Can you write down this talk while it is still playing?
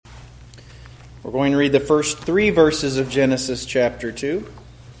We're going to read the first 3 verses of Genesis chapter 2.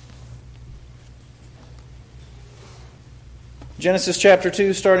 Genesis chapter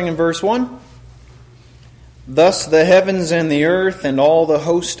 2, starting in verse 1. Thus the heavens and the earth and all the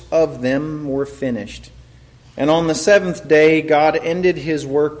host of them were finished. And on the 7th day God ended his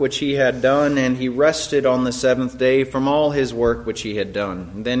work which he had done, and he rested on the 7th day from all his work which he had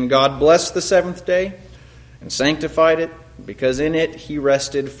done. And then God blessed the 7th day and sanctified it, because in it he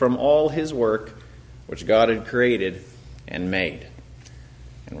rested from all his work which God had created and made.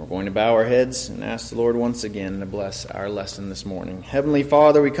 And we're going to bow our heads and ask the Lord once again to bless our lesson this morning. Heavenly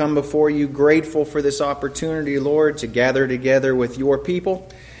Father, we come before you grateful for this opportunity, Lord, to gather together with your people.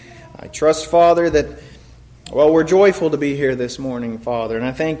 I trust, Father, that, we're joyful to be here this morning, Father. And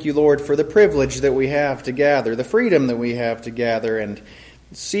I thank you, Lord, for the privilege that we have to gather, the freedom that we have to gather and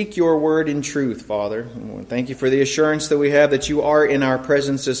seek your word in truth, Father. And thank you for the assurance that we have that you are in our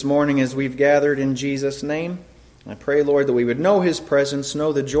presence this morning as we've gathered in Jesus' name. I pray, Lord, that we would know his presence,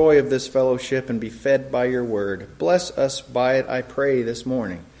 know the joy of this fellowship, and be fed by your word. Bless us by it, I pray, this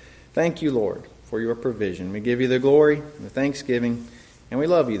morning. Thank you, Lord, for your provision. We give you the glory and the thanksgiving, and we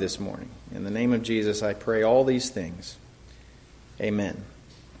love you this morning. In the name of Jesus, I pray all these things. Amen.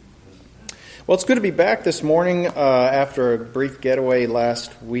 Well, it's good to be back this morning after a brief getaway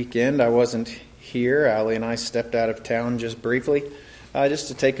last weekend. I wasn't here. Allie and I stepped out of town just briefly, just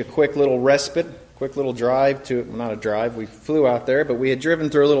to take a quick little respite, quick little drive to, not a drive, we flew out there, but we had driven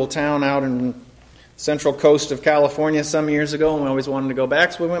through a little town out in central coast of California some years ago, and we always wanted to go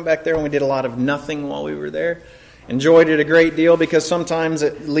back, so we went back there and we did a lot of nothing while we were there. Enjoyed it a great deal because sometimes,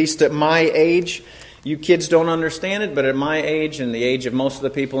 at least at my age, you kids don't understand it, but at my age and the age of most of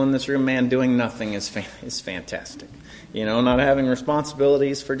the people in this room, man, doing nothing is fantastic. You know, not having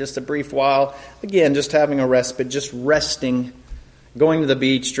responsibilities for just a brief while. Again, just having a respite, just resting, going to the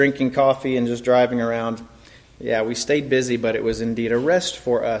beach, drinking coffee, and just driving around. Yeah, we stayed busy, but it was indeed a rest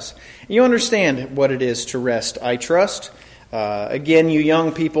for us. You understand what it is to rest, I trust. Again, you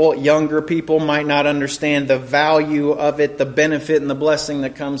younger people might not understand the value of it, the benefit and the blessing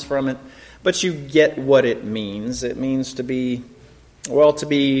that comes from it. But you get what it means. It means to be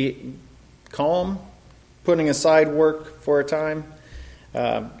calm, putting aside work for a time.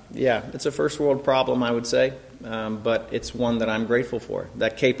 It's a first world problem, I would say, but it's one that I'm grateful for,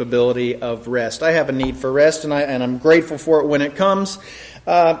 that capability of rest. I have a need for rest, and I'm grateful for it when it comes.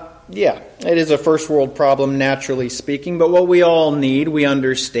 It is a first world problem, naturally speaking, but what we all need, we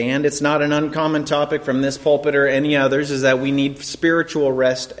understand. It's not an uncommon topic from this pulpit or any others, is that we need spiritual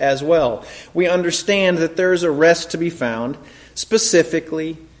rest as well. We understand that there is a rest to be found,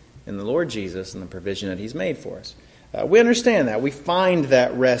 specifically in the Lord Jesus and the provision that he's made for us. We understand that. We find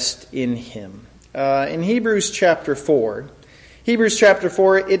that rest in him. In Hebrews chapter 4,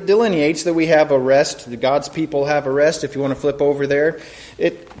 it delineates that we have a rest, that God's people have a rest. If you want to flip over there,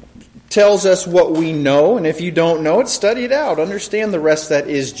 it tells us what we know, and if you don't know it, study it out. Understand the rest that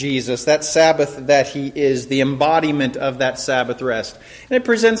is Jesus, that Sabbath that he is, the embodiment of that Sabbath rest. And it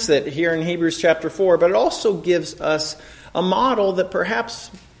presents it here in Hebrews chapter 4, but it also gives us a model that perhaps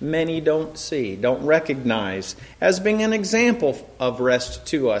many don't see, don't recognize as being an example of rest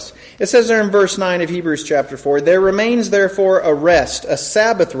to us. It says there in verse 9 of Hebrews chapter 4, there remains therefore a rest, a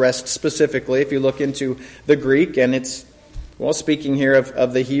Sabbath rest specifically, if you look into the Greek, and it's, speaking here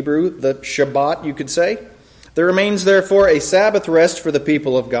of the Hebrew, the Shabbat, you could say. There remains therefore a Sabbath rest for the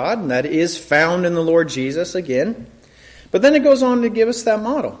people of God, and that is found in the Lord Jesus again. But then it goes on to give us that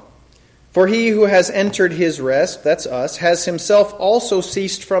model. For he who has entered his rest, that's us, has himself also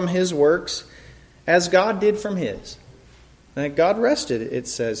ceased from his works, as God did from his. And God rested, it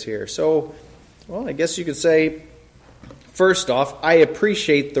says here. So, I guess you could say, first off, I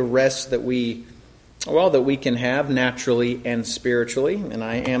appreciate the rest that we can have naturally and spiritually. And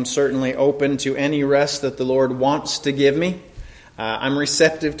I am certainly open to any rest that the Lord wants to give me. I'm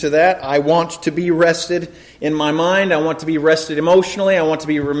receptive to that. I want to be rested in my mind. I want to be rested emotionally. I want to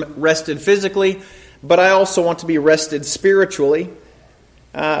be rested physically. But I also want to be rested spiritually.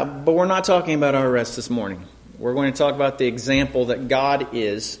 But we're not talking about our rest this morning. We're going to talk about the example that God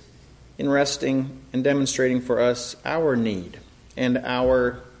is in resting and demonstrating for us our need and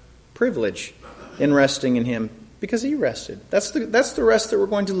our privilege in resting in him, because he rested. That's the rest that we're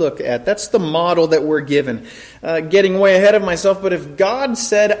going to look at. That's the model that we're given. Getting way ahead of myself, but if God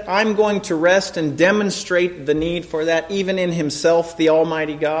said, I'm going to rest and demonstrate the need for that, even in himself, the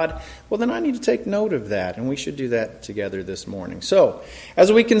Almighty God, well, then I need to take note of that, and we should do that together this morning. So,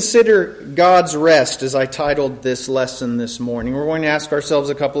 as we consider God's rest, as I titled this lesson this morning, we're going to ask ourselves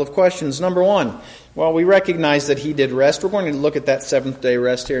a couple of questions. Number one, we recognize that he did rest. We're going to look at that seventh day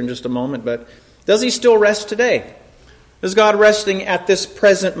rest here in just a moment, but Does he still rest today? Is God resting at this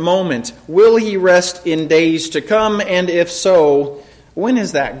present moment? Will he rest in days to come? And if so, when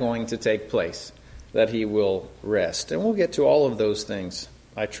is that going to take place, that he will rest? And we'll get to all of those things,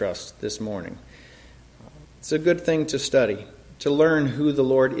 I trust, this morning. It's a good thing to study. To learn who the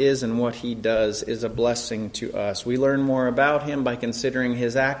Lord is and what he does is a blessing to us. We learn more about him by considering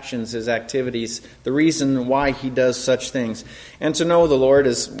his actions, his activities, the reason why he does such things. And to know the Lord,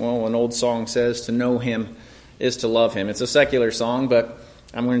 as well, an old song says, to know him is to love him. It's a secular song, but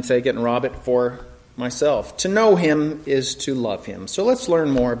I'm going to take it and rob it for myself. To know him is to love him. So let's learn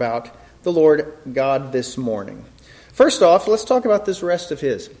more about the Lord God this morning. First off, let's talk about this rest of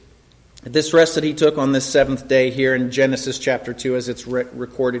his. This rest that he took on this seventh day here in Genesis chapter 2 as it's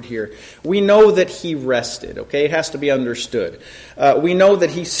recorded here. We know that he rested, okay? It has to be understood. We know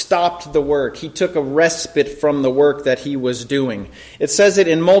that he stopped the work. He took a respite from the work that he was doing. It says it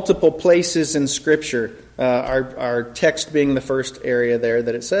in multiple places in Scripture, our text being the first area there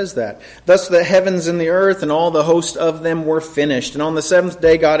that it says that. Thus the heavens and the earth and all the host of them were finished. And on the seventh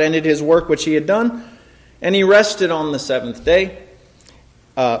day God ended his work which he had done, and he rested on the seventh day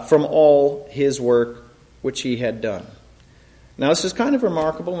from all his work which he had done. Now this is kind of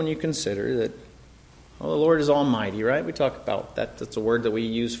remarkable when you consider that the Lord is almighty, right? We talk about that. That's a word that we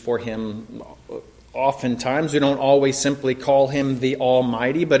use for him oftentimes. We don't always simply call him the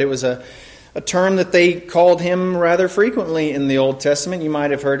Almighty, but it was a term that they called him rather frequently in the Old Testament. You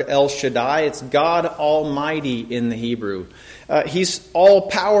might have heard El Shaddai. It's God Almighty in the Hebrew. He's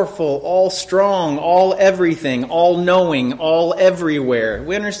all-powerful, all-strong, all-everything, all-knowing, all-everywhere.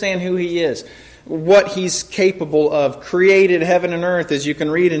 We understand who he is, what he's capable of. Created heaven and earth, as you can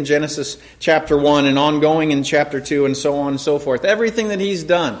read in Genesis chapter 1 and ongoing in chapter 2 and so on and so forth. Everything that he's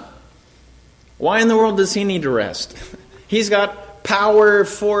done. Why in the world does he need to rest? He's got power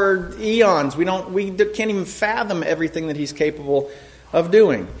for eons. We can't even fathom everything that he's capable of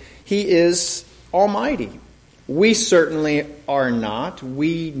doing. He is almighty. We certainly are not.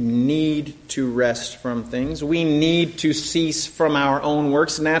 We need to rest from things. We need to cease from our own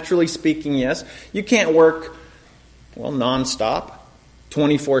works. Naturally speaking, yes. You can't work, nonstop,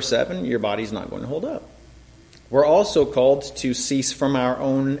 24/7. Your body's not going to hold up. We're also called to cease from our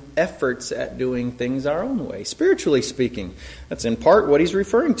own efforts at doing things our own way, spiritually speaking. That's in part what he's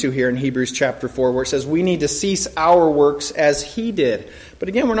referring to here in Hebrews chapter 4, where it says we need to cease our works as he did. But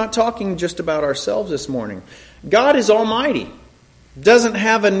again, we're not talking just about ourselves this morning. God is almighty. Doesn't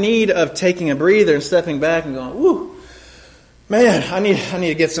have a need of taking a breather and stepping back and going, "Woo, man, I need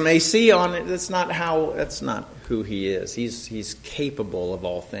to get some AC on it." That's not who he is. He's capable of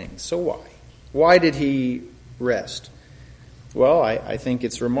all things. So why? Why did he rest? Well, I think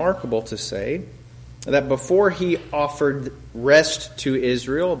it's remarkable to say that before he offered rest to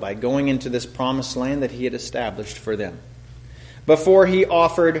Israel by going into this promised land that he had established for them, before he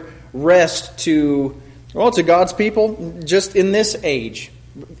offered rest to God's people just in this age,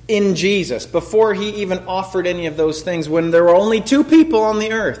 in Jesus, before he even offered any of those things, when there were only two people on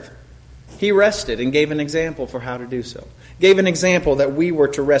the earth, he rested and gave an example for how to do so. Gave an example that we were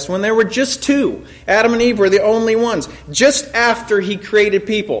to rest. When there were just two, Adam and Eve were the only ones. Just after he created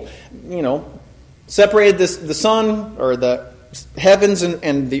people, separated the sun or the heavens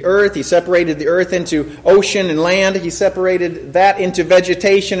and the earth. He separated the earth into ocean and land. He separated that into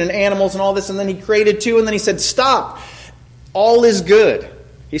vegetation and animals and all this. And then he created two. And then he said, "Stop. All is good."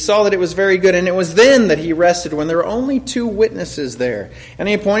 He saw that it was very good. And it was then that he rested, when there were only two witnesses there. And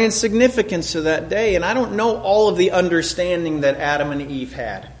he appointed significance to that day. And I don't know all of the understanding that Adam and Eve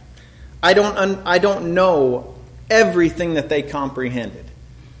had. I don't know everything that they comprehended.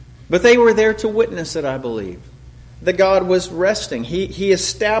 But they were there to witness it, I believe. That God was resting. He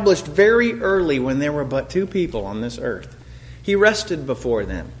established very early, when there were but two people on this earth, he rested before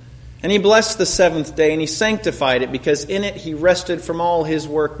them. And he blessed the seventh day, and he sanctified it, because in it he rested from all his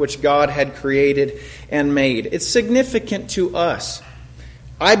work which God had created and made. It's significant to us.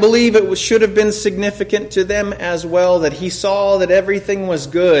 I believe it should have been significant to them as well, that he saw that everything was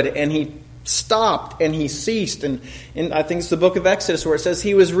good, and he stopped and he ceased. And I think it's the book of Exodus where it says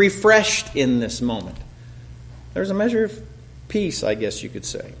he was refreshed in this moment. There's a measure of peace, I guess you could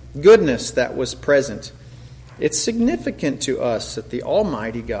say. Goodness that was present. It's significant to us that the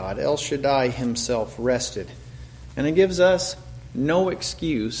Almighty God, El Shaddai himself, rested. And it gives us no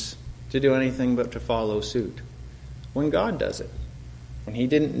excuse to do anything but to follow suit. When God does it. When he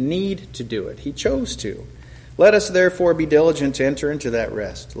didn't need to do it. He chose to. Let us therefore be diligent to enter into that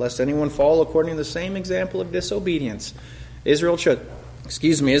rest, lest anyone fall according to the same example of disobedience. Israel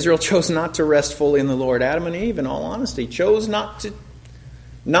chose not to rest fully in the Lord. Adam and Eve, in all honesty, chose not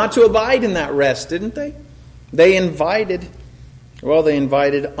not to abide in that rest, didn't they? They invited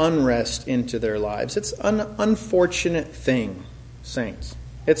unrest into their lives. It's an unfortunate thing, saints.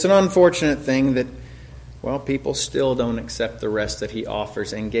 It's an unfortunate thing that, people still don't accept the rest that he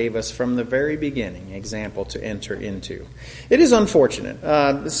offers and gave us from the very beginning, example to enter into. It is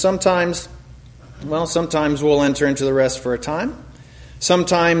unfortunate. Sometimes we'll enter into the rest for a time.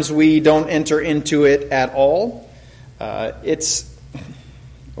 Sometimes we don't enter into it at all.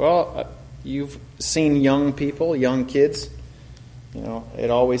 You've seen young people, young kids.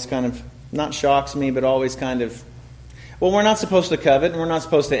 It always kind of, not shocks me, but always kind of, we're not supposed to covet and we're not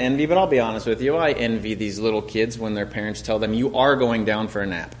supposed to envy, but I'll be honest with you, I envy these little kids when their parents tell them, you are going down for a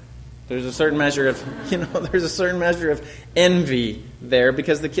nap. There's a certain measure of, envy there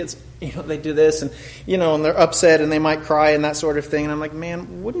because the kids, they do this and, and they're upset and they might cry and that sort of thing. And I'm like,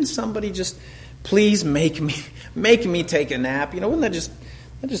 man, wouldn't somebody just please make me take a nap? Wouldn't that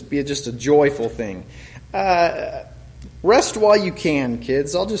just be just a joyful thing? Rest while you can,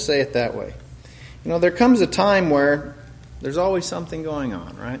 kids. I'll just say it that way. There comes a time where there's always something going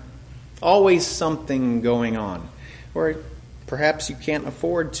on, right? Always something going on. Or perhaps you can't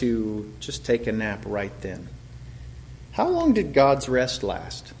afford to just take a nap right then. How long did God's rest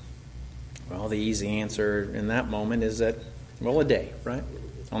last? Well, the easy answer in that moment is that, a day, right?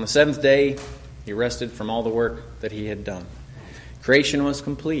 On the seventh day, he rested from all the work that he had done. Creation was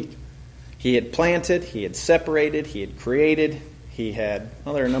complete. He had planted, he had separated, he had created, he had,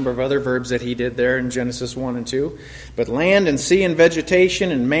 there are a number of other verbs that he did there in Genesis 1 and 2. But land and sea and vegetation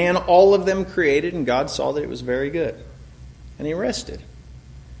and man, all of them created, and God saw that it was very good. And he rested.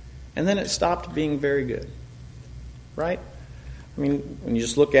 And then it stopped being very good. Right? When you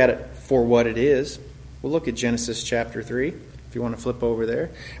just look at it for what it is, we'll look at Genesis chapter 3, if you want to flip over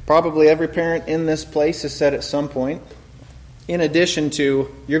there. Probably every parent in this place has said at some point, in addition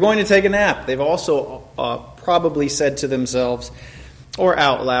to, you're going to take a nap, they've also probably said to themselves, or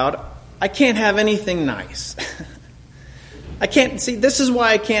out loud, I can't have anything nice. This is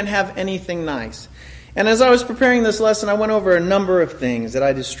why I can't have anything nice. And as I was preparing this lesson, I went over a number of things that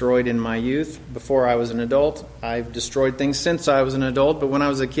I destroyed in my youth before I was an adult. I've destroyed things since I was an adult, but when I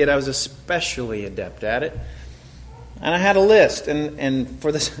was a kid, I was especially adept at it. And I had a list, and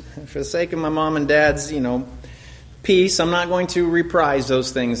for the sake of my mom and dad's, peace, I'm not going to reprise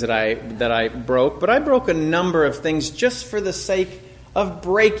those things that I broke, but I broke a number of things just for the sake of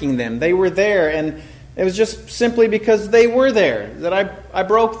breaking them. They were there, and it was just simply because they were there that I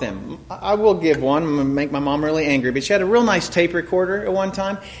broke them. I will give one. I'm going to make my mom really angry, but she had a real nice tape recorder at one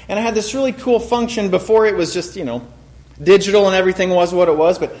time, and it had this really cool function before it was just, digital and everything was what it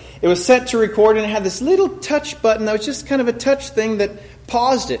was, but it was set to record, and it had this little touch button that was just kind of a touch thing that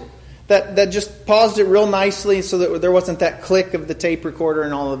paused it. That just paused it real nicely so that there wasn't that click of the tape recorder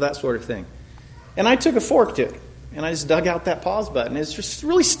and all of that sort of thing. And I took a fork to it, and I just dug out that pause button. It's just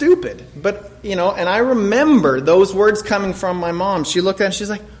really stupid. But, and I remember those words coming from my mom. She looked at it and she's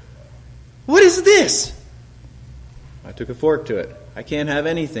like, what is this? I took a fork to it. I can't have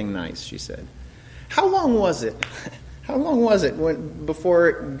anything nice, she said. How long was it? How long was it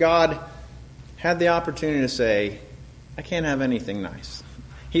before God had the opportunity to say, I can't have anything nice?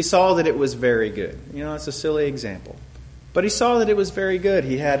 He saw that it was very good. It's a silly example. But he saw that it was very good.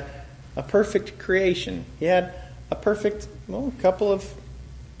 He had a perfect creation. He had a perfect, couple of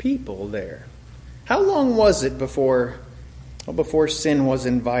people there. How long was it before sin was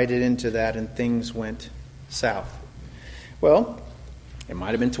invited into that and things went south? Well, it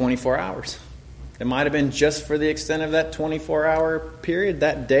might have been 24 hours. It might have been just for the extent of that 24-hour period,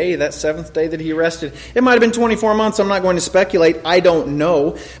 that day, that seventh day that he rested. It might have been 24 months. I'm not going to speculate. I don't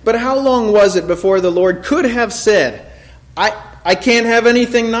know. But how long was it before the Lord could have said, I can't have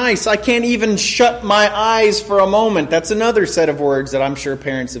anything nice. I can't even shut my eyes for a moment. That's another set of words that I'm sure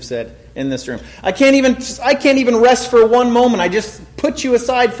parents have said in this room. I can't even rest for one moment. I just put you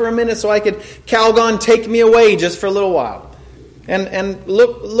aside for a minute so I could, Calgon, take me away just for a little while. And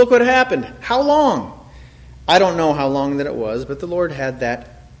look what happened. How long? I don't know how long that it was, but the Lord had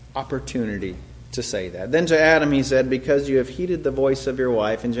that opportunity to say that. Then to Adam he said, because you have heeded the voice of your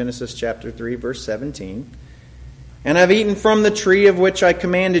wife, in Genesis chapter 3, verse 17, and have eaten from the tree of which I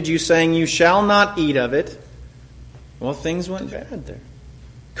commanded you, saying, you shall not eat of it. Well, things went bad there.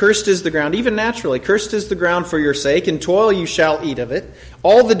 Cursed is the ground, even naturally. Cursed is the ground for your sake. In toil you shall eat of it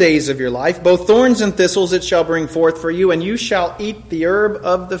all the days of your life. Both thorns and thistles it shall bring forth for you, and you shall eat the herb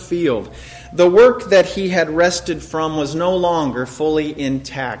of the field. The work that he had rested from was no longer fully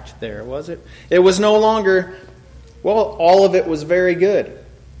intact there, was it? It was no longer, all of it was very good.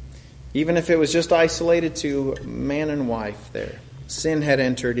 Even if it was just isolated to man and wife there. Sin had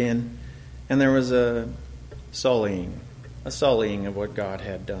entered in, and there was a sullying of what God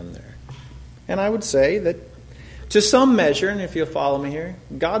had done there. And I would say that to some measure, and if you'll follow me here,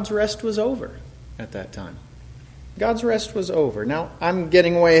 God's rest was over at that time. God's rest was over. Now, I'm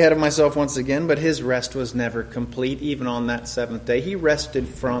getting way ahead of myself once again, but his rest was never complete, even on that seventh day. He rested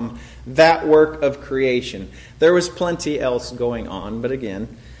from that work of creation. There was plenty else going on, but again,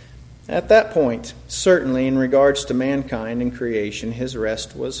 at that point, certainly in regards to mankind and creation, his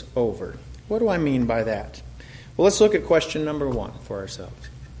rest was over. What do I mean by that? Well, let's look at question number 1 for ourselves.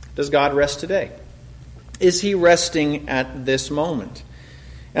 Does God rest today? Is he resting at this moment?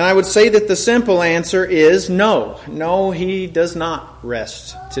 And I would say that the simple answer is no. No, he does not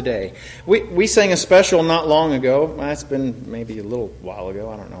rest today. We sang a special not long ago. It's been maybe a little while ago,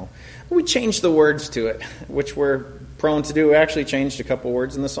 I don't know. We changed the words to it, which we're prone to do. We actually changed a couple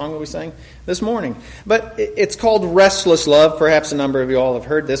words in the song that we sang this morning. But it's called Restless Love. Perhaps a number of you all have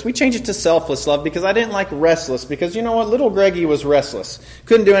heard this. We changed it to Selfless Love because I didn't like restless. Because you know what? Little Greggy was restless.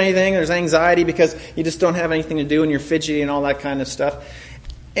 Couldn't do anything. There's anxiety because you just don't have anything to do and you're fidgety and all that kind of stuff.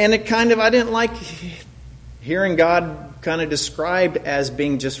 And I didn't like hearing God kind of described as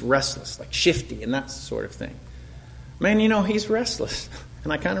being just restless, like shifty and that sort of thing. Man, he's restless.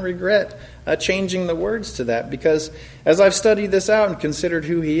 And I kind of regret changing the words to that because as I've studied this out and considered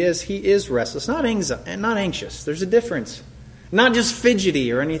who he is restless, not anxious. There's a difference. Not just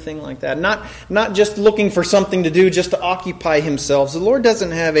fidgety or anything like that. Not just looking for something to do just to occupy himself. The Lord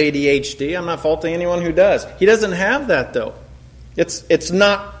doesn't have ADHD. I'm not faulting anyone who does. He doesn't have that, though. It's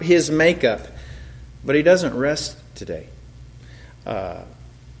not his makeup. But he doesn't rest today.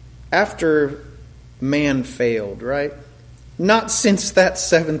 After man failed, right? Not since that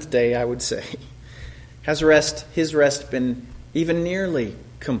seventh day, I would say, has his rest been even nearly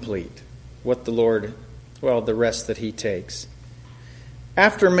complete. The rest that he takes.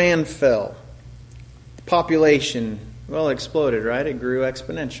 After man fell, the population, exploded, right? It grew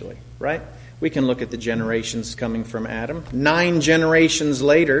exponentially, right? We can look at the generations coming from Adam. 9 generations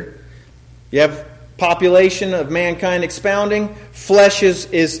later, you have population of mankind expounding. Flesh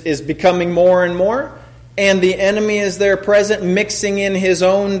is becoming more and more. And the enemy is there present, mixing in his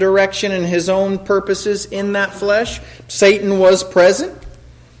own direction and his own purposes in that flesh. Satan was present.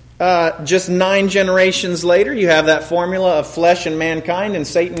 Just 9 generations later, you have that formula of flesh and mankind and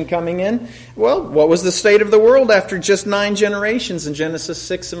Satan coming in. Well, what was the state of the world after just 9 generations? In Genesis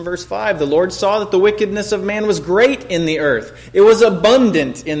 6 and verse 5, the Lord saw that the wickedness of man was great in the earth. It was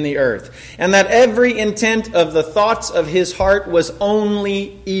abundant in the earth. And that every intent of the thoughts of his heart was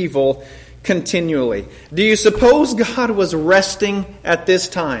only evil continually. Do you suppose God was resting at this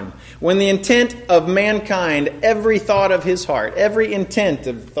time when the intent of mankind, every thought of his heart, every intent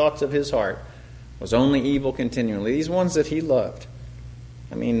of the thoughts of his heart was only evil continually? These ones that he loved.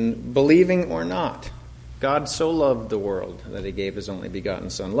 Believing or not, God so loved the world that he gave his only begotten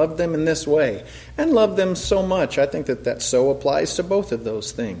Son. Loved them in this way and loved them so much. I think that so applies to both of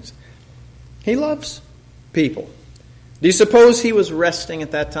those things. He loves people. Do you suppose he was resting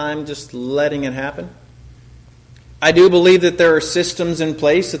at that time, just letting it happen? I do believe that there are systems in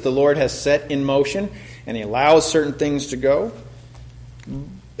place that the Lord has set in motion, and he allows certain things to go.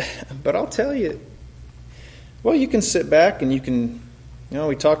 But I'll tell you, you can sit back and you can,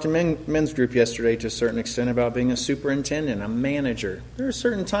 we talked to men's group yesterday to a certain extent about being a superintendent, a manager. There are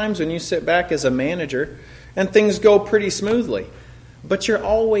certain times when you sit back as a manager and things go pretty smoothly, but you're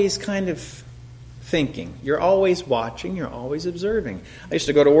always kind of thinking. You're always watching. You're always observing. I used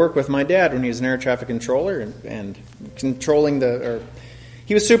to go to work with my dad when he was an air traffic controller and controlling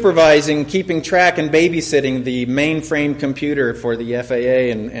he was supervising, keeping track and babysitting the mainframe computer for the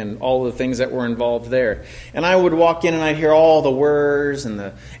FAA and all the things that were involved there. And I would walk in and I'd hear all the whirs and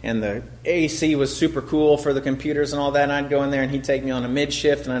the AC was super cool for the computers and all that. And I'd go in there and he'd take me on a mid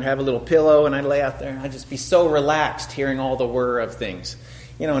shift and I'd have a little pillow and I'd lay out there and I'd just be so relaxed hearing all the whir of things.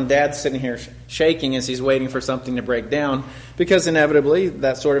 And Dad's sitting here shaking as he's waiting for something to break down because inevitably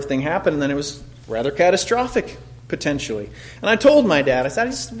that sort of thing happened and then it was rather catastrophic, potentially. And I told my dad, I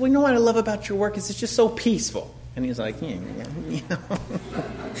said, what I love about your work is it's just so peaceful. And he's like,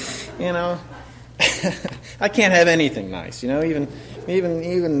 I can't have anything nice,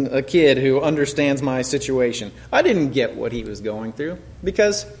 even a kid who understands my situation. I didn't get what he was going through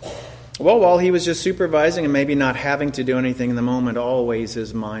because while he was just supervising and maybe not having to do anything in the moment, always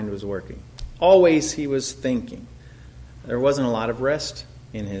his mind was working. Always he was thinking. There wasn't a lot of rest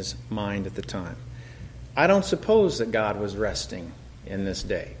in his mind at the time. I don't suppose that God was resting in this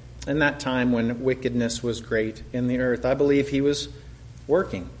day, in that time when wickedness was great in the earth. I believe he was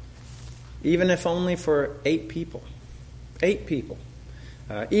working, even if only for 8 people. 8 people.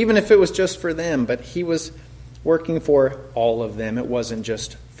 even if it was just for them, but he was working for all of them. It wasn't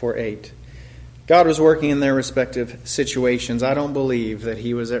just for 8. God was working in their respective situations. I don't believe that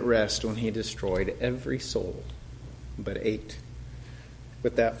he was at rest when he destroyed every soul but 8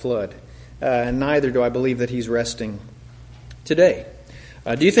 with that flood. And neither do I believe that he's resting today.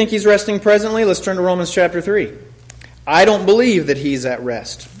 Do you think he's resting presently? Let's turn to Romans chapter 3. I don't believe that he's at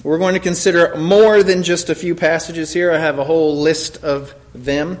rest. We're going to consider more than just a few passages here. I have a whole list of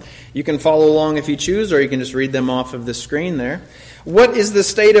them. You can follow along if you choose, or you can just read them off of the screen there. What is the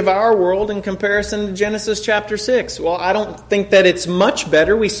state of our world in comparison to Genesis chapter 6? Well, I don't think that it's much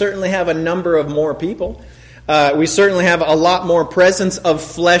better. We certainly have a number of more people. We certainly have a lot more presence of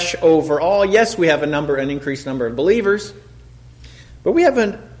flesh overall. Yes, we have an increased number of believers. But we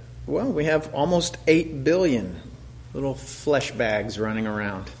have almost 8 billion little flesh bags running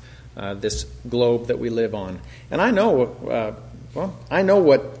around this globe that we live on. And I know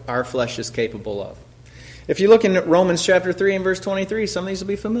what our flesh is capable of. If you look in Romans chapter 3 and verse 23, some of these will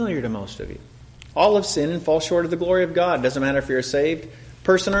be familiar to most of you. All have sinned and fall short of the glory of God. Doesn't matter if you're a saved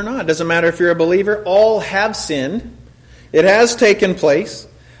person or not. Doesn't matter if you're a believer. All have sinned. It has taken place.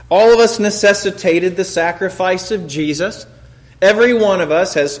 All of us necessitated the sacrifice of Jesus. Every one of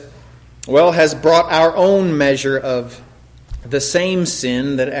us has brought our own measure of the same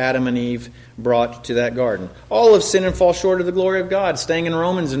sin that Adam and Eve brought to that garden. All have sinned and fall short of the glory of God. Staying in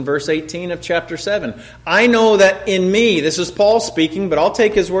Romans in verse 18 of chapter 7. I know that in me, this is Paul speaking, but I'll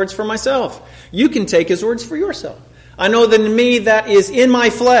take his words for myself. You can take his words for yourself. I know that in me that is in my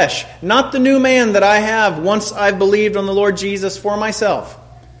flesh, not the new man that I have once I've believed on the Lord Jesus for myself.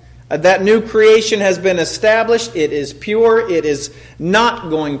 That new creation has been established. It is pure. It is not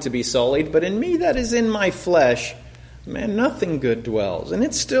going to be sullied. But in me that is in my flesh, man, nothing good dwells. And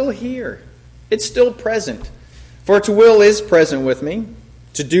it's still here. It's still present. For to will is present with me.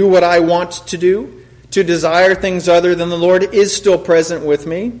 To do what I want to do. To desire things other than the Lord is still present with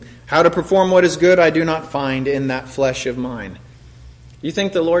me. How to perform what is good I do not find in that flesh of mine. You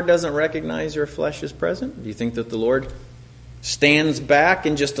think the Lord doesn't recognize your flesh is present? Do you think that the Lord stands back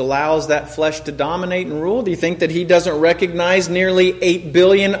and just allows that flesh to dominate and rule? Do you think that he doesn't recognize nearly 8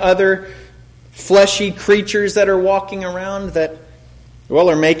 billion other fleshy creatures that are walking around that,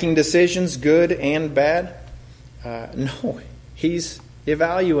 are making decisions, good and bad? No, he's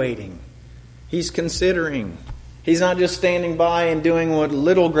evaluating. He's considering. He's not just standing by and doing what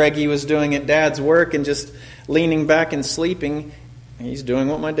little Greggy was doing at Dad's work and just leaning back and sleeping. He's doing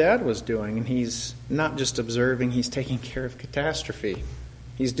what my dad was doing, and he's not just observing, he's taking care of catastrophe.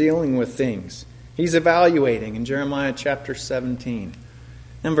 He's dealing with things. He's evaluating. In Jeremiah chapter 17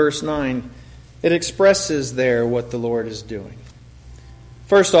 and verse 9, it expresses there what the Lord is doing.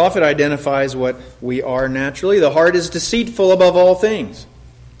 First off, it identifies what we are naturally. The heart is deceitful above all things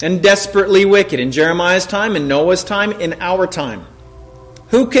and desperately wicked. In Jeremiah's time, in Noah's time, in our time.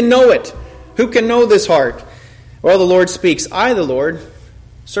 Who can know it? Who can know this heart? Well, the Lord speaks, I, the Lord,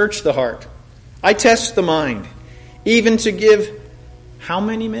 search the heart. I test the mind, even to give how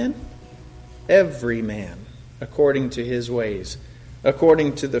many men? Every man, according to his ways,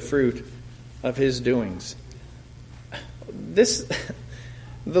 according to the fruit of his doings. The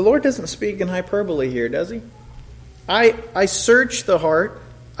Lord doesn't speak in hyperbole here, does he? I search the heart,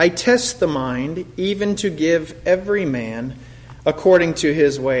 I test the mind, even to give every man according to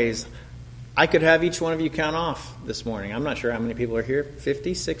his ways. I could have each one of you count off this morning. I'm not sure how many people are here.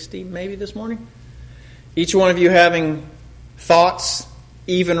 50, 60 maybe this morning? Each one of you having thoughts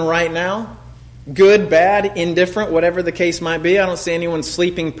even right now. Good, bad, indifferent, whatever the case might be. I don't see anyone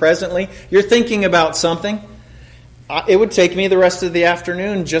sleeping presently. You're thinking about something. It would take me the rest of the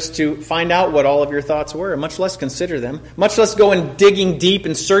afternoon just to find out what all of your thoughts were, much less consider them, much less go and digging deep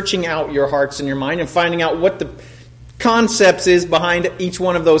and searching out your hearts and your mind and finding out what the concepts is behind each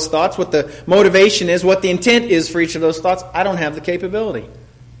one of those thoughts, what the motivation is, what the intent is for each of those thoughts. I don't have the capability.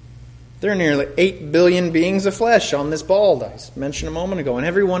 There are nearly 8 billion beings of flesh on this ball I mentioned a moment ago, and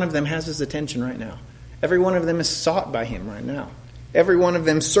every one of them has his attention right now. Every one of them is sought by him right now. Every one of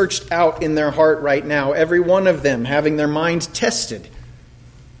them searched out in their heart right now. Every one of them having their minds tested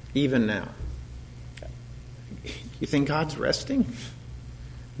even now. You think God's resting?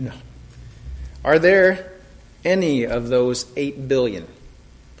 No. Are there any of those 8 billion?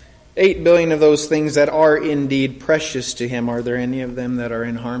 8 billion of those things that are indeed precious to him, are there any of them that are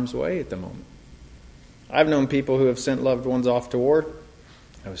in harm's way at the moment? I've known people who have sent loved ones off to war.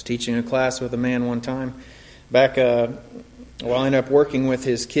 I was teaching a class with a man one time back while I ended up working with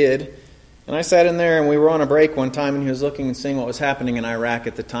his kid. And I sat in there and we were on a break one time and he was looking and seeing what was happening in Iraq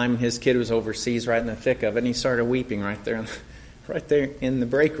at the time. His kid was overseas right in the thick of it and he started weeping right there right there in the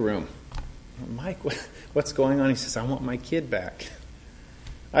break room. Mike, what's going on? He says, I want my kid back.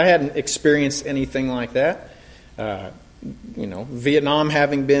 I hadn't experienced anything like that. Vietnam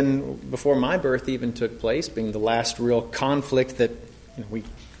having been before my birth even took place, being the last real conflict that we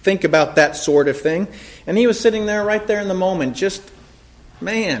think about that sort of thing. And he was sitting there right there in the moment, just,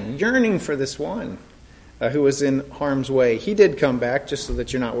 yearning for this one who was in harm's way. He did come back, just so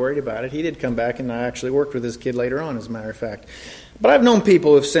that you're not worried about it. He did come back, and I actually worked with his kid later on, as a matter of fact. But I've known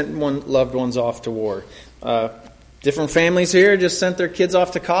people who've sent loved ones off to war. Different families here just sent their kids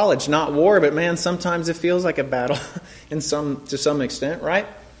off to college. Not war, but sometimes it feels like a battle to some extent, right?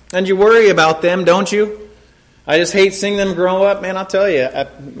 And you worry about them, don't you? I just hate seeing them grow up. Man, I'll tell you,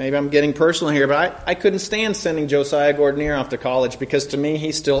 maybe I'm getting personal here, but I couldn't stand sending Josiah Gordonier off to college, because to me,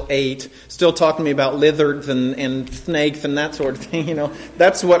 he's still 8, still talking to me about lizards and snakes and that sort of thing.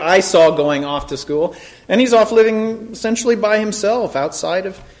 That's what I saw going off to school. And he's off living essentially by himself, outside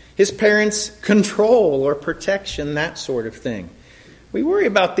of his parents' control or protection, that sort of thing. We worry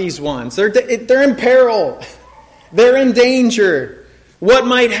about these ones. They're in peril. They're in danger. What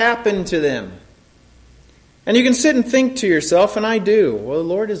might happen to them? And you can sit and think to yourself, and I do, well, the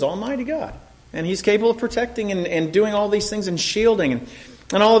Lord is Almighty God, and He's capable of protecting and doing all these things and shielding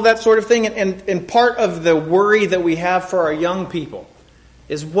and all of that sort of thing. And part of the worry that we have for our young people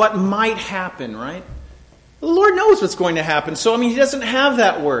is what might happen, right? The Lord knows what's going to happen, so He doesn't have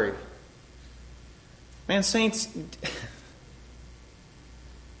that worry. Man, saints,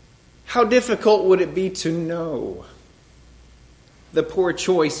 how difficult would it be to know the poor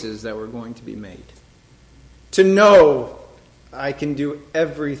choices that were going to be made? To know I can do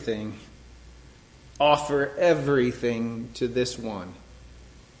everything, offer everything to this one,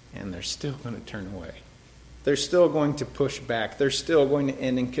 and they're still going to turn away. They're still going to push back. They're still going to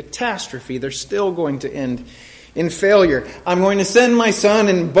end in catastrophe. They're still going to end in failure. I'm going to send my son,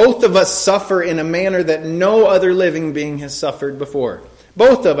 and both of us suffer in a manner that no other living being has suffered before.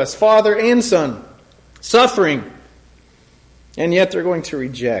 Both of us, father and son, suffering. And yet they're going to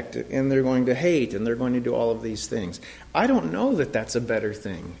reject, and they're going to hate, and they're going to do all of these things. I don't know that that's a better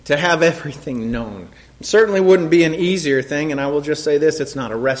thing, to have everything known. It certainly wouldn't be an easier thing, and I will just say this, it's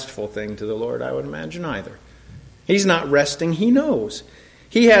not a restful thing to the Lord, I would imagine, either. He's not resting, He knows.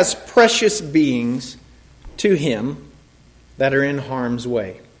 He has precious beings to Him that are in harm's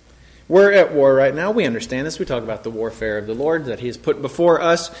way. We're at war right now. We understand this. We talk about the warfare of the Lord that He has put before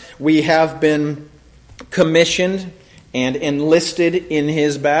us. We have been commissioned and enlisted in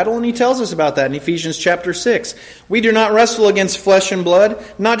His battle, and He tells us about that in Ephesians chapter 6. We do not wrestle against flesh and blood,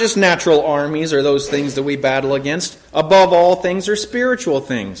 not just natural armies or those things that we battle against. Above all things are spiritual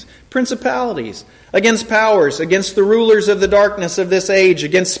things, principalities, against powers, against the rulers of the darkness of this age,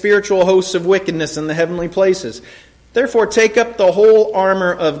 against spiritual hosts of wickedness in the heavenly places. Therefore take up the whole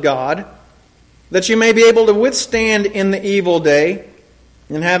armor of God, that you may be able to withstand in the evil day,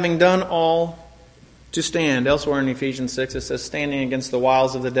 and having done all, to stand. Elsewhere in Ephesians 6 it says standing against the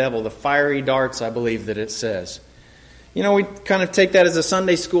wiles of the devil, the fiery darts, I believe that it says. We kind of take that as a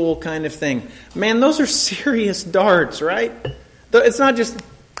Sunday school kind of thing. Man, those are serious darts, right? It's not just,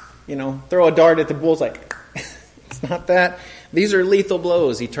 throw a dart at the bullseye. It's not that. These are lethal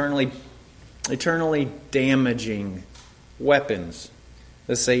blows, eternally damaging weapons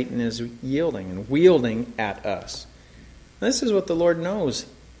that Satan is yielding and wielding at us. This is what the Lord knows.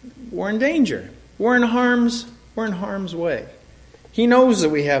 We're in danger. We're in harm's way. He knows that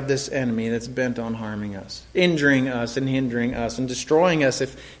we have this enemy that's bent on harming us, injuring us and hindering us and destroying us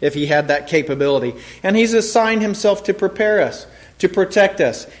if he had that capability. And He's assigned Himself to prepare us, to protect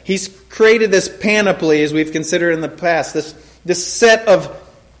us. He's created this panoply, as we've considered in the past, this set of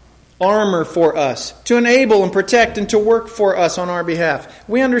armor for us to enable and protect and to work for us on our behalf.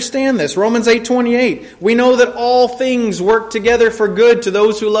 We understand this. Romans 8:28. We know that all things work together for good to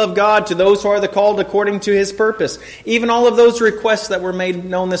those who love God, to those who are the called according to His purpose. Even all of those requests that were made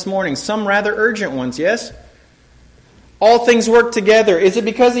known this morning, some rather urgent ones, yes? All things work together. Is it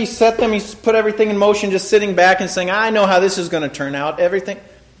because He set them, He's put everything in motion, just sitting back and saying, I know how this is going to turn out, everything?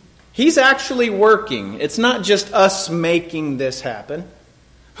 He's actually working. It's not just us making this happen.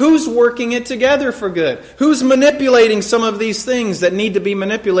 Who's working it together for good? Who's manipulating some of these things that need to be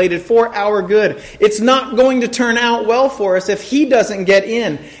manipulated for our good? It's not going to turn out well for us if He doesn't get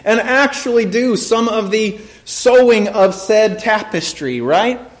in and actually do some of the sewing of said tapestry,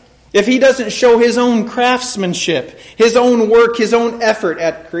 right? If He doesn't show His own craftsmanship, His own work, His own effort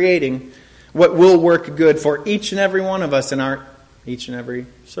at creating what will work good for each and every one of us in our each and every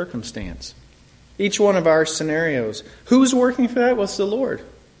circumstance. Each one of our scenarios. Who's working for that? Well, it's the Lord.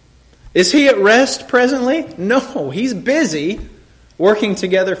 Is he at rest presently? No, he's busy working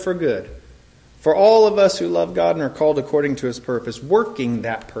together for good. For all of us who love God and are called according to his purpose, working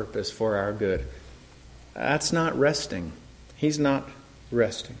that purpose for our good. That's not resting. He's not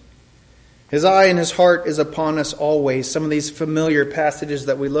resting. His eye and his heart is upon us always. Some of these familiar passages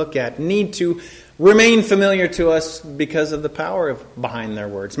that we look at need to remain familiar to us because of the power behind their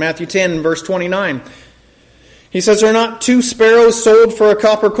words. Matthew 10, verse 29. He says, "Are not 2 sparrows sold for a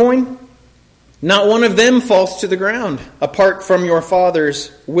copper coin? Not one of them falls to the ground apart from your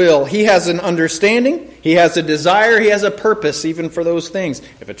Father's will." He has an understanding, he has a desire, he has a purpose even for those things.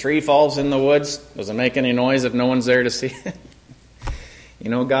 If a tree falls in the woods, does it make any noise if no one's there to see it? You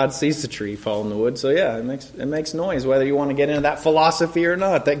know, God sees the tree fall in the woods, so yeah, it makes noise, whether you want to get into that philosophy or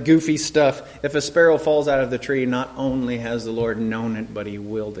not, that goofy stuff. If a sparrow falls out of the tree, not only has the Lord known it, but he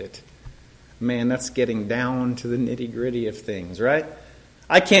willed it. Man, that's getting down to the nitty-gritty of things, right?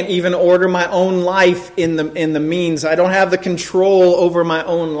 I can't even order my own life in the means. I don't have the control over my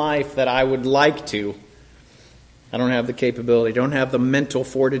own life that I would like to. I don't have the capability, don't have the mental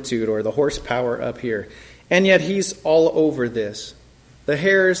fortitude or the horsepower up here. And yet he's all over this. The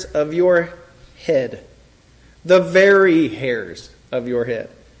hairs of your head, the very hairs of your head,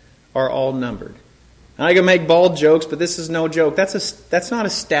 are all numbered. And I can make bald jokes, but this is no joke. That's not a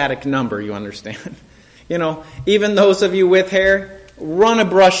static number, you understand? You know, even those of you with hair, run a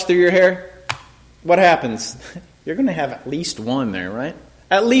brush through your hair. What happens? You're going to have at least one there, right?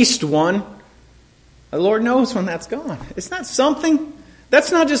 At least one. The Lord knows when that's gone. It's not something.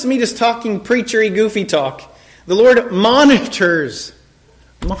 That's not just me just talking preachery, goofy talk. The Lord monitors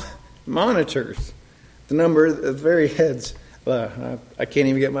the number of the very heads. I can't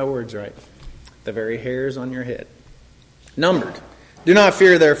even get my words right. The very hairs on your head. Numbered. Do not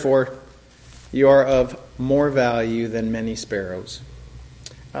fear, therefore. You are of more value than many sparrows.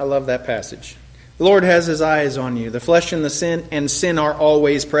 I love that passage. The Lord has his eyes on you. The flesh and sin are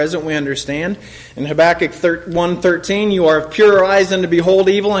always present, we understand. In Habakkuk 1:13, you are of purer eyes than to behold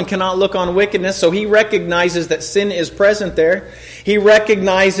evil and cannot look on wickedness. So he recognizes that sin is present there. He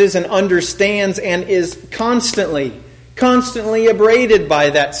recognizes and understands and is constantly abraded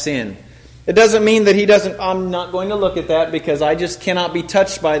by that sin. It doesn't mean that I'm not going to look at that because I just cannot be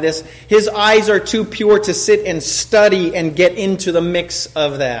touched by this. His eyes are too pure to sit and study and get into the mix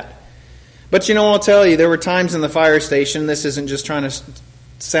of that. But you know, I'll tell you, there were times in the fire station, this isn't just trying to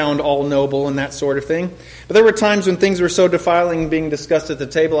sound all noble and that sort of thing, but there were times when things were so defiling being discussed at the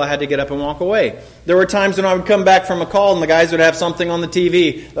table, I had to get up and walk away. There were times when I would come back from a call and the guys would have something on the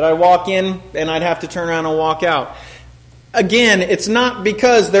TV that I'd walk in and I'd have to turn around and walk out. Again, it's not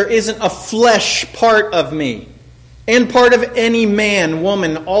because there isn't a flesh part of me and part of any man,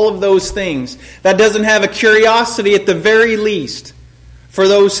 woman, all of those things that doesn't have a curiosity at the very least for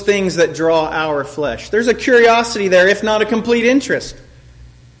those things that draw our flesh. There's a curiosity there, if not a complete interest.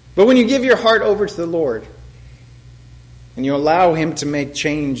 But when you give your heart over to the Lord and you allow him to make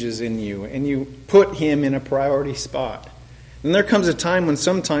changes in you and you put him in a priority spot, and there comes a time when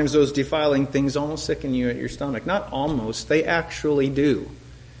sometimes those defiling things almost sicken you at your stomach. Not almost, they actually do.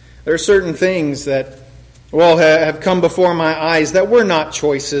 There are certain things that, have come before my eyes that were not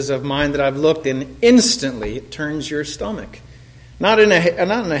choices of mine that I've looked in. Instantly, it turns your stomach. Not in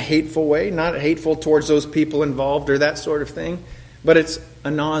a hateful way, not hateful towards those people involved or that sort of thing, but it's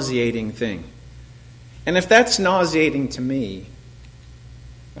a nauseating thing. And if that's nauseating to me,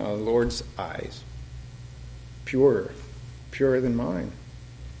 the Lord's eyes, purer than mine.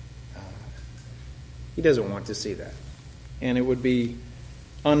 He doesn't want to see that. And it would be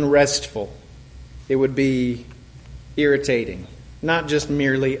unrestful. It would be irritating, not just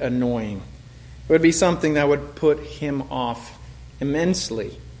merely annoying. It would be something that would put him off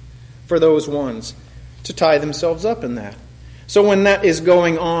immensely for those ones to tie themselves up in that. So when that is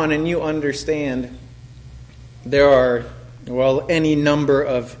going on and you understand there are, any number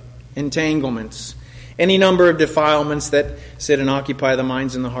of entanglements, any number of defilements that sit and occupy the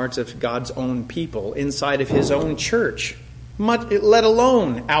minds and the hearts of God's own people inside of his own church, let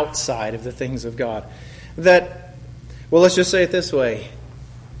alone outside of the things of God, that, let's just say it this way,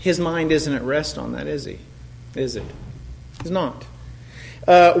 his mind isn't at rest on that, is he? Is it? He's not.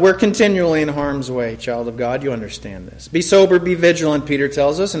 We're continually in harm's way, child of God. You understand this. Be sober, be vigilant, Peter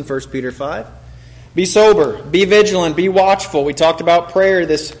tells us in 1 Peter 5. Be sober, be vigilant, be watchful. We talked about prayer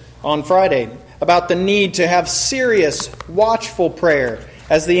on Friday, about the need to have serious, watchful prayer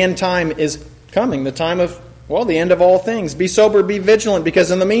as the end time is coming, the time of, Well, the end of all things. Be sober, be vigilant,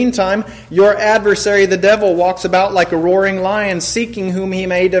 because in the meantime, your adversary, the devil, walks about like a roaring lion, seeking whom he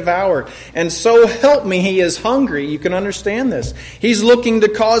may devour. And so help me, he is hungry. You can understand this. He's looking to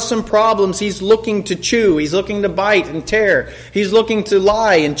cause some problems. He's looking to chew. He's looking to bite and tear. He's looking to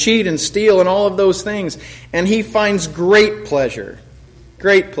lie and cheat and steal and all of those things. And he finds great pleasure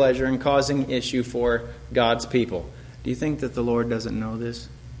in causing issue for God's people. Do you think that the Lord doesn't know this?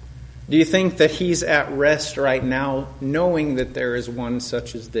 Do you think that he's at rest right now, knowing that there is one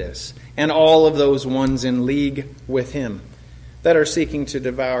such as this, and all of those ones in league with him that are seeking to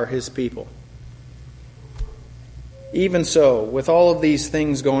devour his people? Even so, with all of these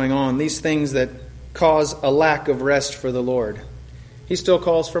things going on, these things that cause a lack of rest for the Lord, he still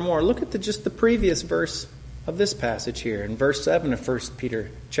calls for more. Look at just the previous verse of this passage here, in verse 7 of 1 Peter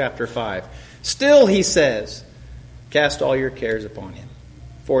chapter 5. Still, he says, cast all your cares upon him,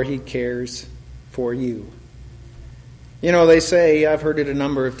 for he cares for you. You know, they say, I've heard it a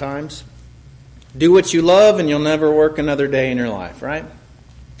number of times, do what you love and you'll never work another day in your life, right?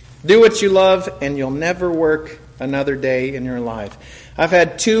 Do what you love and you'll never work another day in your life. I've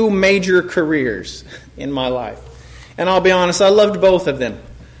had 2 major careers in my life. And I'll be honest, I loved both of them.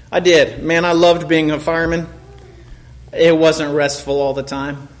 I did. Man, I loved being a fireman. It wasn't restful all the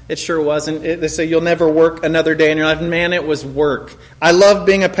time. It sure wasn't. They say you'll never work another day in your life. Man, it was work. I love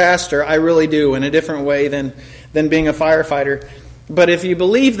being a pastor. I really do, in a different way than being a firefighter. But if you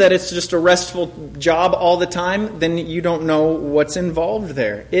believe that it's just a restful job all the time, then you don't know what's involved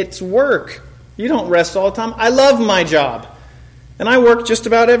there. It's work. You don't rest all the time. I love my job. And I work just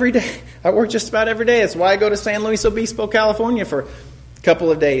about every day. That's why I go to San Luis Obispo, California for a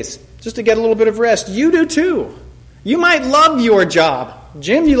couple of days, just to get a little bit of rest. You do too. You might love your job.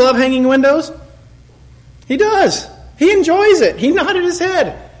 Jim, you love hanging windows? He does. He enjoys it. He nodded his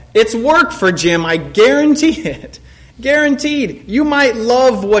head. It's work for Jim. I guarantee it. Guaranteed. You might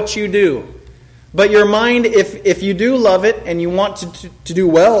love what you do. But your mind, if you do love it and you want to do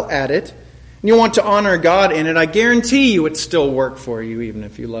well at it, and you want to honor God in it, I guarantee you it's still work for you, even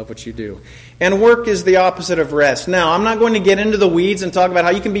if you love what you do. And work is the opposite of rest. Now, I'm not going to get into the weeds and talk about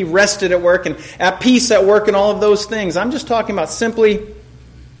how you can be rested at work and at peace at work and all of those things. I'm just talking about simply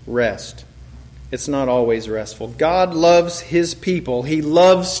rest. It's not always restful. God loves his people. He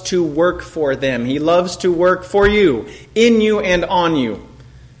loves to work for them. He loves to work for you, in you and on you.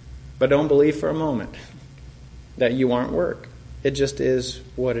 But don't believe for a moment that you aren't work. It just is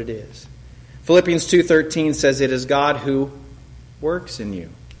what it is. Philippians 2:13 says it is God who works in you.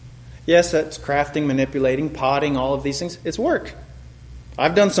 Yes, that's crafting, manipulating, potting, all of these things. It's work.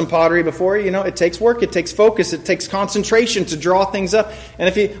 I've done some pottery before. You know, it takes work, it takes focus, it takes concentration to draw things up. And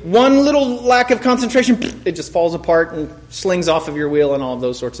if one little lack of concentration, it just falls apart and slings off of your wheel and all of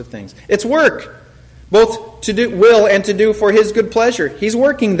those sorts of things. It's work. Both to do will and to do for his good pleasure. He's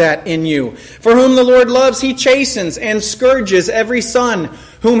working that in you. For whom the Lord loves, he chastens and scourges every son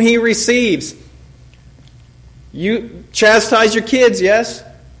whom he receives. You chastise your kids, yes?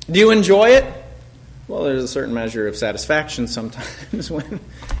 Do you enjoy it? Well, there's a certain measure of satisfaction sometimes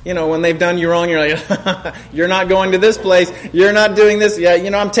when they've done you wrong, you're like, you're not going to this place, you're not doing this,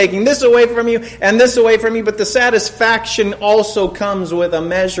 I'm taking this away from you and this away from you. But the satisfaction also comes with a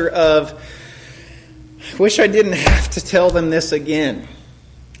measure of, I wish I didn't have to tell them this again.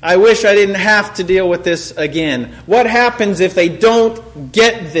 I wish I didn't have to deal with this again. What happens if they don't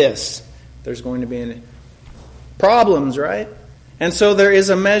get this? There's going to be problems, right? And so there is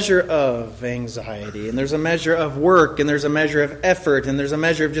a measure of anxiety, and there's a measure of work, and there's a measure of effort, and there's a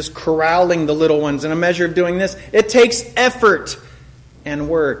measure of just corralling the little ones, and a measure of doing this. It takes effort and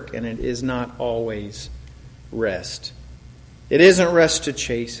work, and it is not always rest. It isn't rest to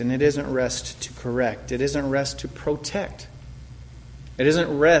chasten. It isn't rest to correct. It isn't rest to protect. It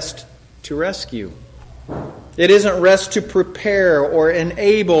isn't rest to rescue. It isn't rest to prepare or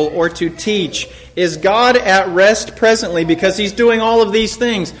enable or to teach. Is God at rest presently because he's doing all of these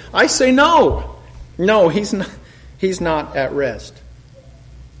things? I say no. No, he's not. He's not at rest.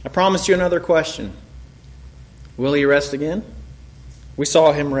 I promised you another question. Will he rest again? We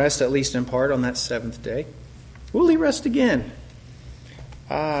saw him rest, at least in part, on that seventh day. Will he rest again?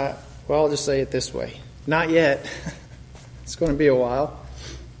 Well, I'll just say it this way. Not yet. It's going to be a while.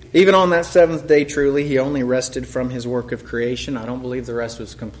 Even on that seventh day, truly, he only rested from his work of creation. I don't believe the rest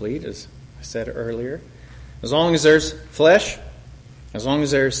was complete, as I said earlier. As long as there's flesh, as long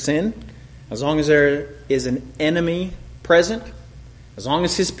as there's sin, as long as there is an enemy present, as long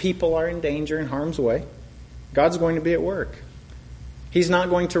as his people are in danger and harm's way, God's going to be at work. He's not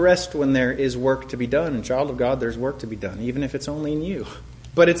going to rest when there is work to be done. And child of God, there's work to be done, even if it's only in you.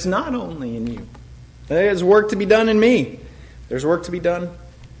 But it's not only in you. There's work to be done in me. There's work to be done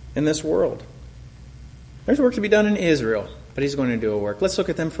in this world. There's work to be done in Israel, but he's going to do a work. Let's look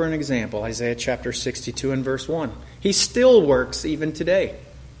at them for an example. Isaiah chapter 62 and verse 1. He still works even today.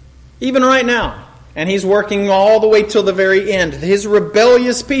 Even right now. And he's working all the way till the very end. His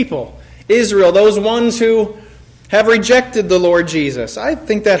rebellious people, Israel, those ones who have rejected the Lord Jesus. I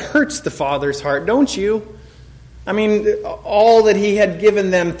think that hurts the Father's heart, don't you? I mean, all that he had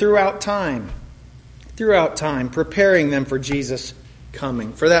given them throughout time, preparing them for Jesus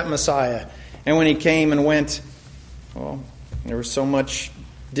coming, for that Messiah. And when he came and went, well, there was so much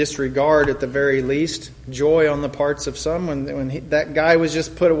disregard at the very least, joy on the parts of some when that guy was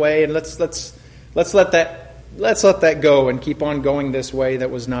just put away, and let's let that go and keep on going this way that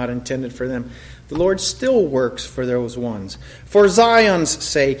was not intended for them. The Lord still works for those ones. For Zion's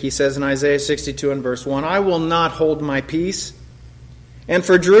sake, he says in Isaiah 62 and verse 1, I will not hold my peace. And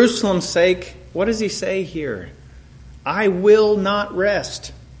for Jerusalem's sake, what does he say here? I will not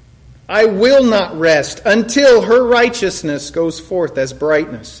rest. I will not rest until her righteousness goes forth as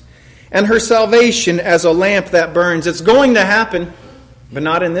brightness, and her salvation as a lamp that burns. It's going to happen, but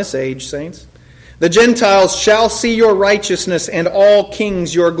not in this age, saints. The Gentiles shall see your righteousness, and all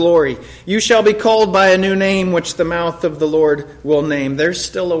kings your glory. You shall be called by a new name, which the mouth of the Lord will name. There's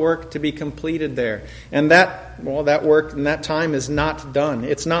still a work to be completed there. And that work and that time is not done.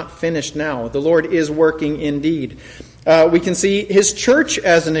 It's not finished now. The Lord is working indeed. We can see his church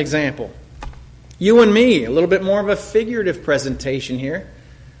as an example. You and me, a little bit more of a figurative presentation here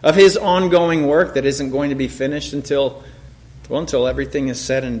of his ongoing work that isn't going to be finished until everything is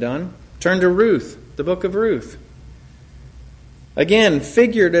said and done. Turn to Ruth, the book of Ruth. Again,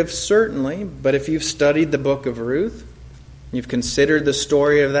 figurative certainly, but if you've studied the book of Ruth, you've considered the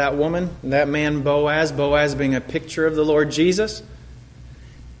story of that woman, that man Boaz being a picture of the Lord Jesus,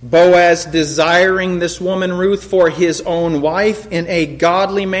 Boaz desiring this woman Ruth for his own wife in a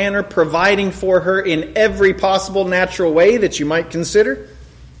godly manner, providing for her in every possible natural way that you might consider.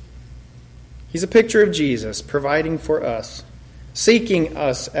 He's a picture of Jesus, providing for us, seeking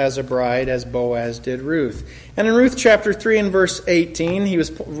us as a bride, as Boaz did Ruth. And in Ruth chapter 3 and verse 18,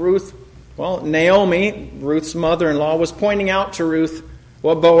 Naomi, Ruth's mother-in-law, was pointing out to Ruth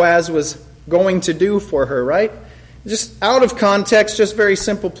what Boaz was going to do for her, right? Just out of context, just very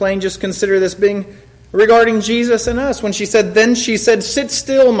simple, plain, just consider this being regarding Jesus and us. When then she said, sit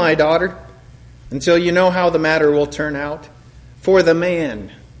still, my daughter, until you know how the matter will turn out. For the man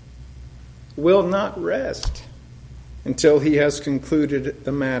will not rest until he has concluded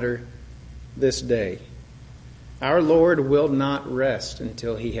the matter this day. Our Lord will not rest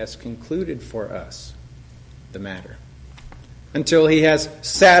until he has concluded for us the matter. Until he has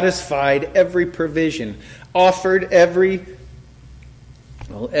satisfied every provision, offered every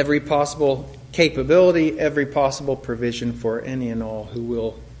possible capability, every possible provision for any and all who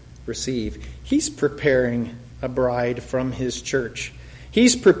will receive. He's preparing a bride from his church.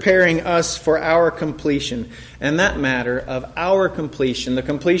 He's preparing us for our completion. And that matter of our completion, the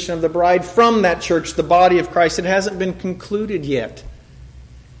completion of the bride from that church, the body of Christ, it hasn't been concluded yet.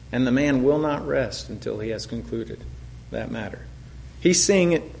 And the man will not rest until he has concluded that matter. He's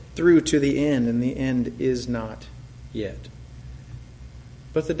seeing it through to the end, and the end is not yet.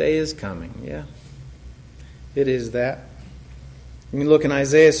 But the day is coming, yeah. It is that. We can look in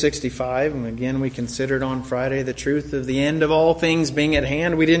Isaiah 65, and again we considered on Friday the truth of the end of all things being at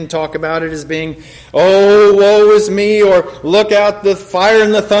hand. We didn't talk about it as being, oh, woe is me, or look out, the fire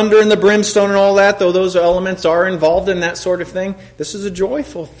and the thunder and the brimstone and all that, though those elements are involved in that sort of thing. This is a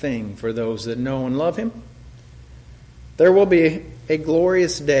joyful thing for those that know and love him. There will be a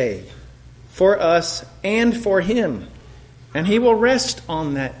glorious day for us and for him. And he will rest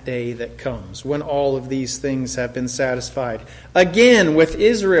on that day that comes when all of these things have been satisfied. Again, with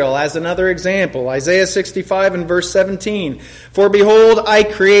Israel as another example, Isaiah 65 and verse 17. For behold, I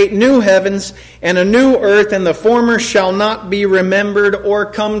create new heavens and a new earth, and the former shall not be remembered or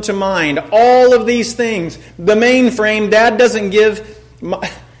come to mind. All of these things. The mainframe, my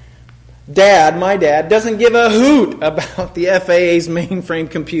dad doesn't give a hoot about the FAA's mainframe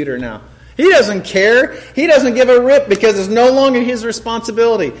computer now. He doesn't care. He doesn't give a rip because it's no longer his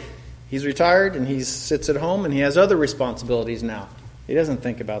responsibility. He's retired and he sits at home and he has other responsibilities now. He doesn't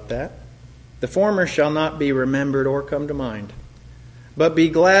think about that. The former shall not be remembered or come to mind. But be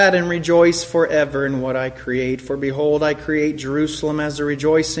glad and rejoice forever in what I create. For behold, I create Jerusalem as a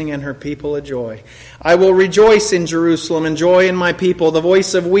rejoicing and her people a joy. I will rejoice in Jerusalem and joy in my people. The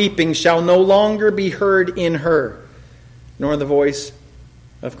voice of weeping shall no longer be heard in her, nor the voice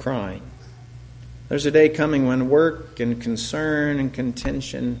of crying. There's a day coming when work and concern and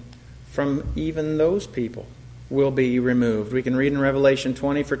contention from even those people will be removed. We can read in Revelation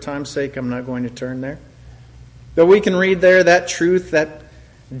 20. For time's sake, I'm not going to turn there. But we can read there that truth that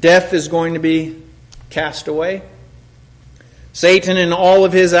death is going to be cast away. Satan and all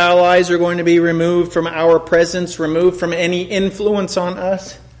of his allies are going to be removed from our presence, removed from any influence on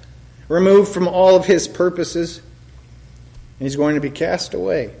us, removed from all of his purposes. And he's going to be cast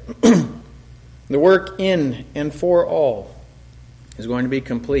away. The work in and for all is going to be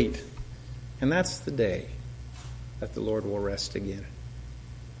complete. And that's the day that the Lord will rest again.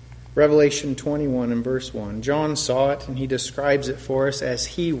 Revelation 21 and verse 1. John saw it and he describes it for us as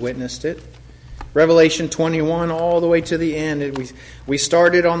he witnessed it. Revelation 21 all the way to the end. We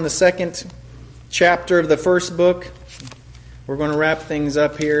started on the second chapter of the first book. We're going to wrap things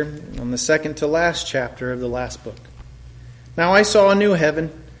up here on the second to last chapter of the last book. Now I saw a new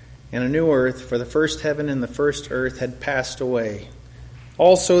heaven and a new earth, for the first heaven and the first earth had passed away.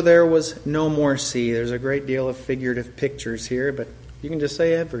 Also there was no more sea. There's a great deal of figurative pictures here, but you can just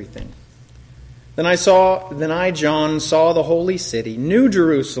say everything. Then I, John, saw the holy city, New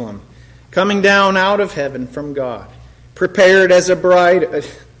Jerusalem, coming down out of heaven from God, prepared as a bride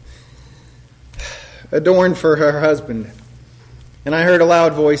adorned for her husband. And I heard a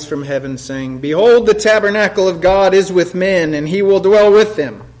loud voice from heaven saying, Behold, the tabernacle of God is with men, and he will dwell with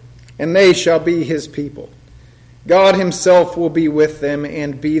them, and they shall be his people. God himself will be with them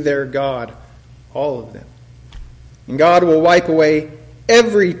and be their God, all of them. And God will wipe away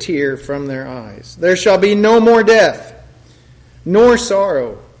every tear from their eyes. There shall be no more death, nor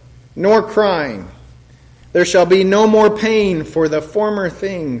sorrow, nor crying. There shall be no more pain, for the former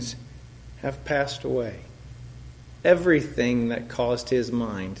things have passed away. Everything that caused his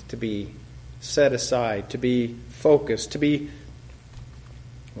mind to be set aside, to be focused, to be,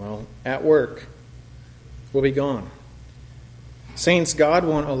 at work, will be gone. Saints, God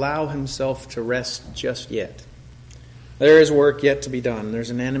won't allow himself to rest just yet. There is work yet to be done. There's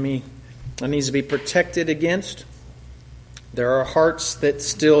an enemy that needs to be protected against. There are hearts that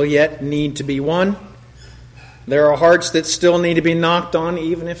still yet need to be won. There are hearts that still need to be knocked on,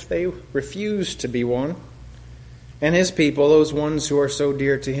 even if they refuse to be won. And his people, those ones who are so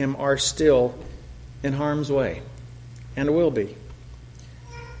dear to him, are still in harm's way, and will be.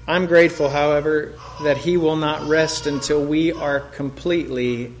 I'm grateful, however, that he will not rest until we are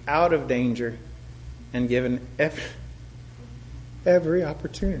completely out of danger and given every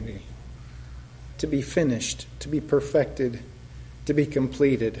opportunity to be finished, to be perfected, to be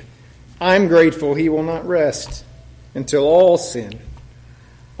completed. I'm grateful he will not rest until all sin,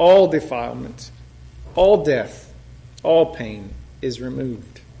 all defilement, all death, all pain is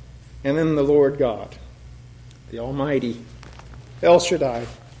removed. And then the Lord God, the Almighty, El Shaddai,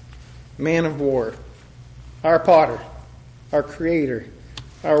 Man of War, our potter, our creator,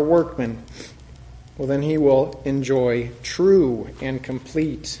 our workman, well, then he will enjoy true and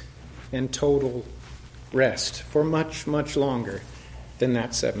complete and total rest for much, much longer than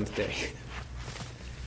that seventh day.